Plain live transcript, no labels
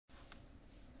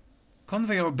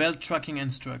Conveyor belt tracking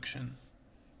instruction.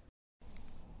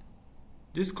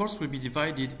 This course will be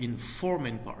divided in 4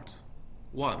 main parts.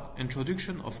 1.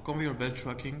 Introduction of conveyor belt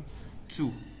tracking.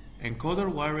 2.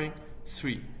 Encoder wiring.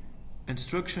 3.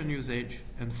 Instruction usage.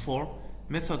 And 4.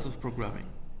 Methods of programming.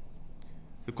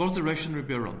 The course duration will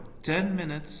be around 10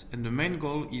 minutes and the main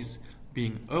goal is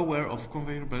being aware of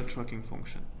conveyor belt tracking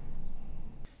function.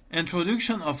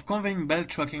 Introduction of conveyor belt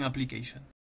tracking application.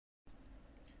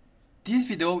 This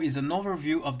video is an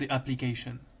overview of the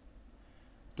application.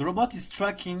 The robot is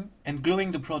tracking and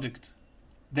gluing the product.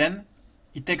 Then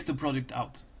it takes the product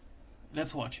out.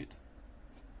 Let's watch it.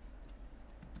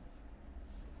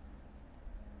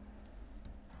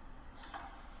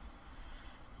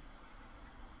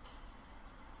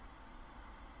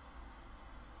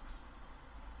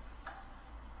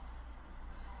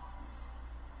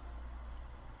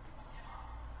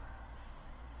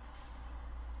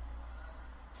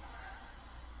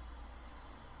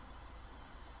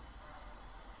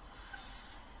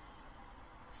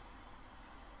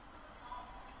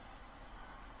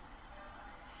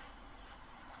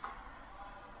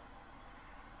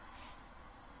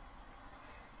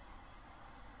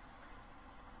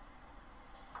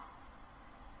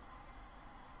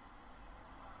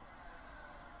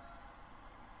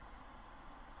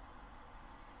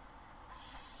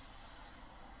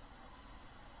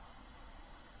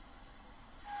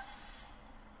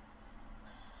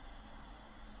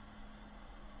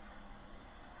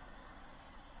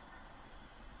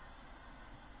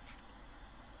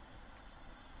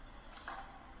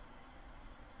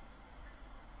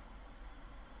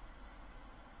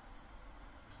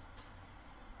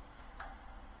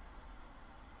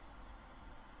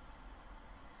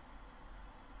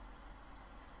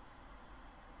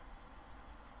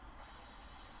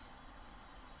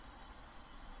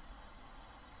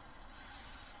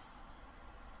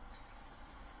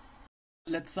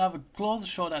 Let's have a close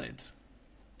shot at it.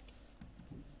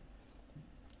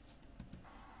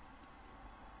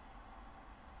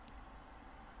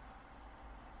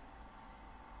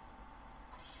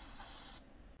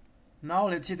 Now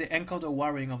let's see the encoder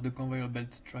wiring of the conveyor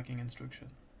belt tracking instruction.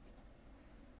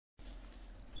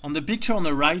 On the picture on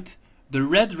the right, the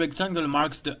red rectangle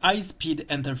marks the high-speed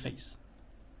interface,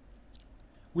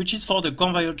 which is for the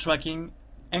conveyor tracking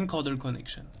encoder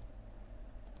connection.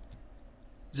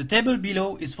 The table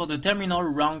below is for the terminal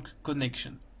rank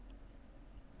connection.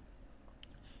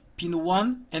 Pin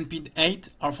 1 and pin 8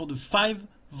 are for the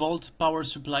 5-volt power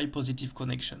supply positive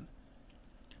connection.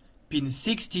 Pin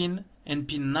 16 and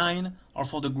pin 9 are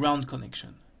for the ground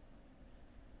connection.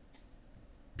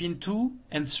 Pin 2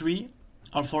 and 3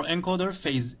 are for encoder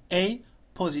phase A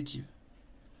positive.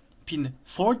 Pin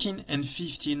 14 and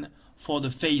 15 for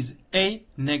the phase A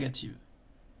negative.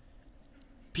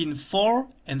 Pin 4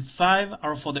 and 5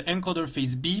 are for the encoder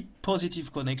phase B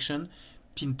positive connection.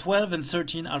 Pin 12 and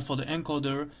 13 are for the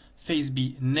encoder phase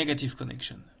B negative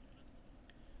connection.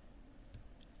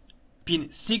 Pin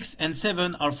 6 and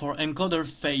 7 are for encoder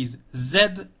phase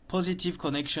Z positive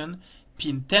connection.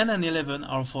 Pin 10 and 11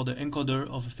 are for the encoder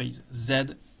of phase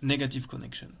Z negative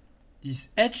connection. This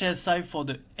HSI for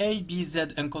the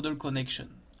ABZ encoder connection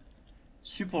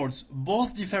supports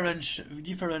both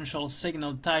differential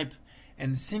signal type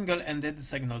and single-ended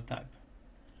signal type.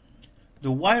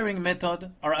 The wiring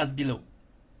method are as below.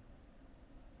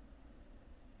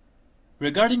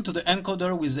 Regarding to the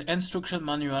encoder with the instruction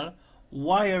manual,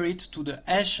 wire it to the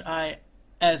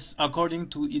HIS according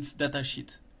to its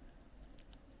datasheet.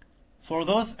 For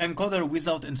those encoder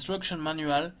without instruction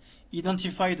manual,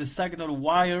 identify the signal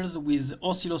wires with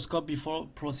oscilloscope before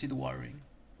proceed wiring.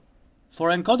 For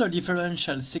encoder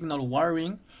differential signal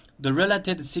wiring, the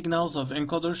related signals of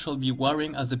encoder shall be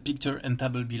wiring as the picture and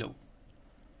table below.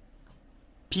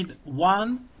 Pin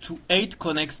 1 to 8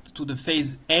 connects to the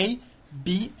phase A,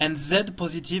 B and Z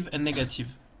positive and negative.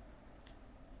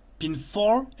 Pin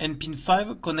 4 and pin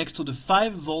 5 connects to the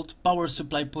 5-volt power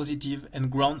supply positive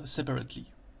and ground separately.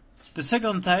 The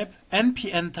second type,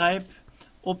 NPN type,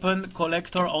 open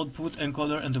collector output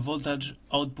encoder and the voltage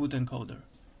output encoder.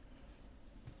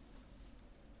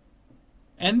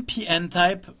 NPN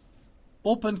type,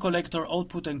 open collector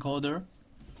output encoder.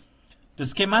 The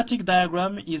schematic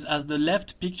diagram is as the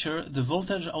left picture, the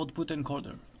voltage output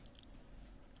encoder.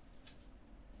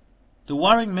 The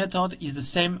wiring method is the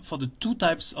same for the two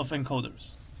types of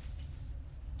encoders.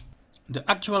 The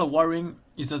actual wiring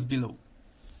is as below.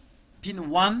 Pin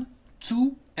 1,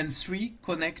 2 and 3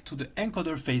 connect to the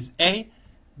encoder phase A,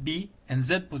 B and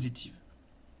Z positive.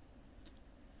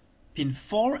 Pin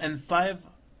 4 and 5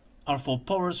 are for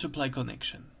power supply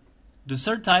connection. The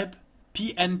third type,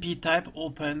 PNP type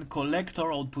open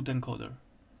collector output encoder.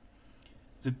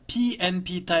 The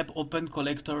PNP type open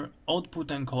collector output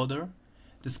encoder,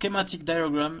 the schematic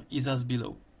diagram is as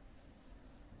below.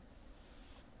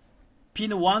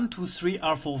 Pin 1, 2, 3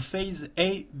 are for phase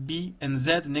A, B and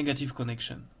Z negative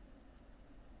connection.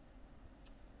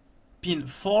 Pin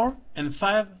 4 and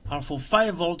 5 are for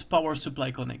 5 volt power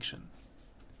supply connection.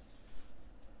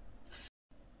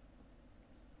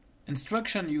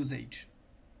 Instruction usage.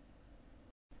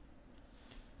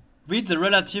 Read the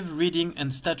relative reading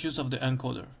and status of the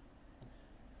encoder.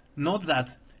 Note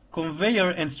that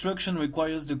Conveyor instruction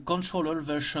requires the controller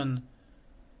version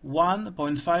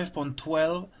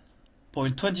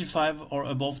 1.5.12.25 or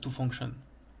above to function.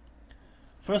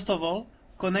 First of all,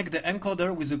 connect the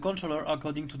encoder with the controller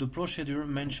according to the procedure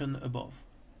mentioned above.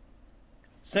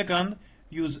 Second,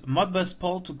 use Modbus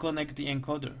port to connect the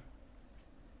encoder.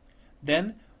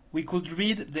 Then, we could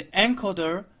read the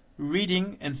encoder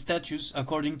reading and status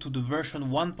according to the version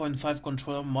 1.5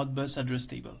 controller Modbus address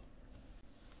table.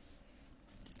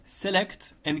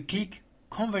 Select and click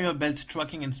Conveyor belt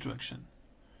tracking instruction.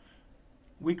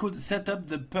 We could set up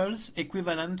the pulse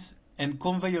equivalent and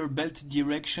conveyor belt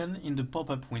direction in the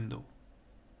pop-up window.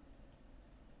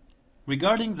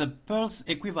 Regarding the pulse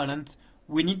equivalent,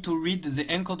 we need to read the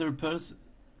encoder pulse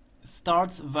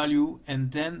start value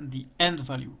and then the end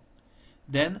value.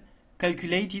 Then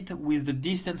calculate it with the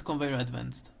distance conveyor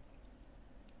advanced.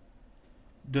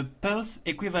 The pulse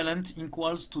equivalent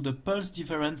equals to the pulse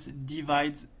difference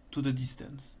divided to the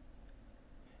distance.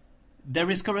 There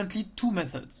is currently two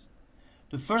methods.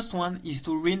 The first one is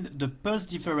to read the pulse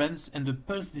difference and the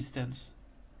pulse distance.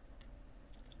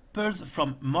 Pulse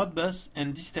from Modbus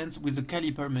and distance with the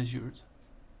caliper measured.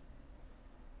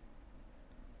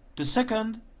 The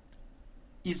second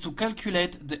is to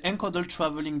calculate the encoder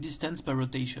traveling distance per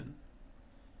rotation.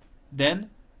 Then,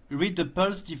 read the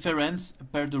pulse difference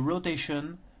per the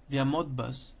rotation via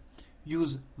Modbus.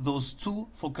 Use those two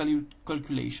for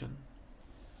calculation.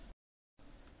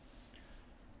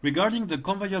 Regarding the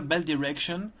conveyor belt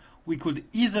direction, we could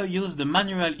either use the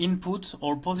manual input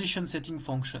or position setting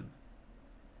function.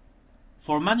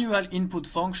 For manual input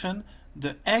function,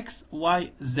 the X,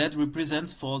 Y, Z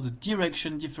represents for the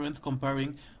direction difference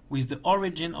comparing with the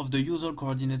origin of the user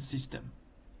coordinate system.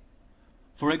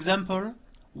 For example,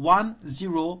 1,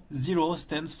 0, 0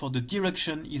 stands for the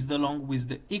direction is along with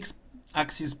the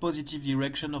X-axis positive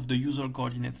direction of the user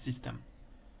coordinate system.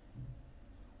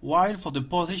 While for the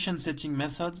position setting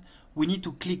method, we need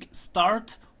to click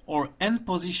Start or End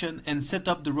position and set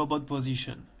up the robot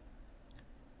position.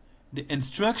 The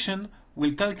instruction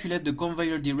will calculate the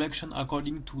conveyor direction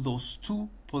according to those two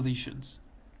positions.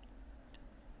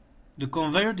 The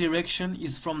conveyor direction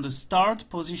is from the start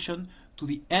position to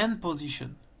the end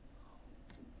position.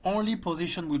 Only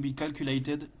position will be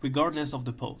calculated regardless of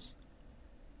the pulse.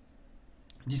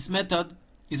 This method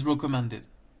is recommended.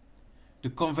 The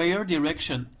conveyor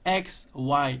direction X,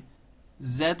 Y,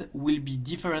 Z will be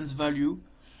difference value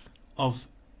of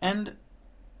end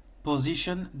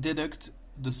position deduct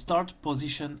the start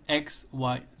position X,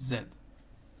 Y, Z.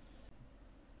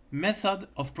 Method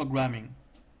of programming.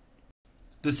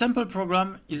 The sample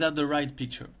program is at the right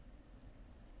picture.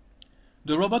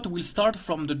 The robot will start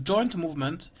from the joint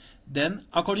movement, then,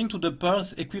 according to the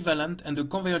pulse equivalent and the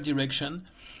conveyor direction,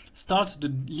 start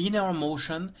the linear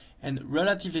motion and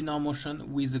relative linear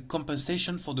motion with the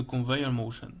compensation for the conveyor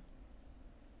motion.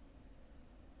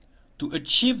 To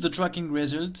achieve the tracking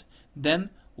result, then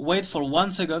wait for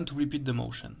 1 second to repeat the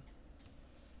motion.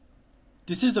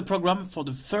 This is the program for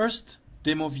the first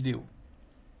demo video.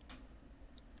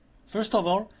 First of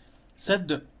all, set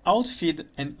the outfeed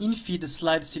and infeed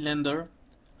slide cylinder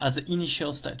as the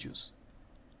initial status.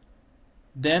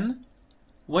 Then,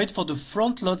 wait for the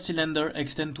front load cylinder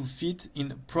extend to fit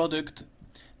in product,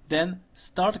 then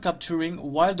start capturing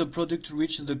while the product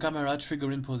reaches the camera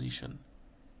triggering position.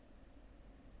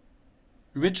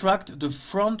 Retract the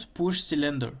front push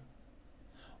cylinder.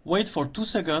 Wait for 2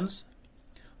 seconds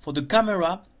for the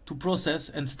camera to process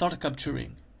and start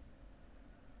capturing.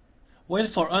 Wait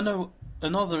for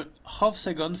another half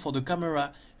second for the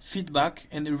camera feedback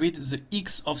and read the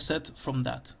X offset from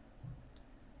that.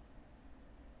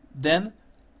 Then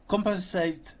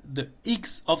compensate the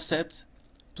X offset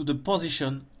to the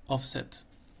position offset.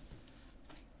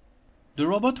 The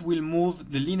robot will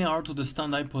move the linear to the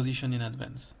standby position in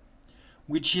advance,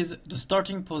 which is the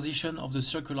starting position of the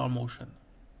circular motion.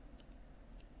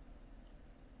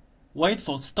 Wait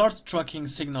for start tracking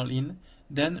signal in,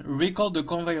 then recall the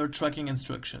conveyor tracking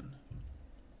instruction.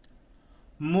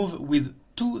 Move with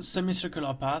 2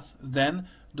 semicircular paths, then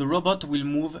the robot will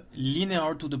move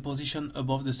linear to the position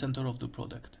above the center of the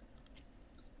product.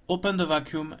 Open the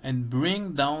vacuum and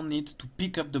bring down it to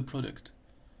pick up the product.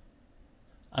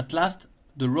 At last,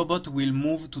 the robot will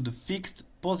move to the fixed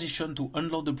position to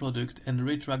unload the product and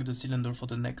retract the cylinder for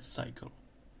the next cycle.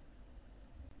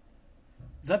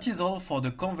 That is all for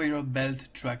the conveyor belt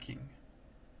tracking.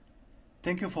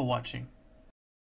 Thank you for watching.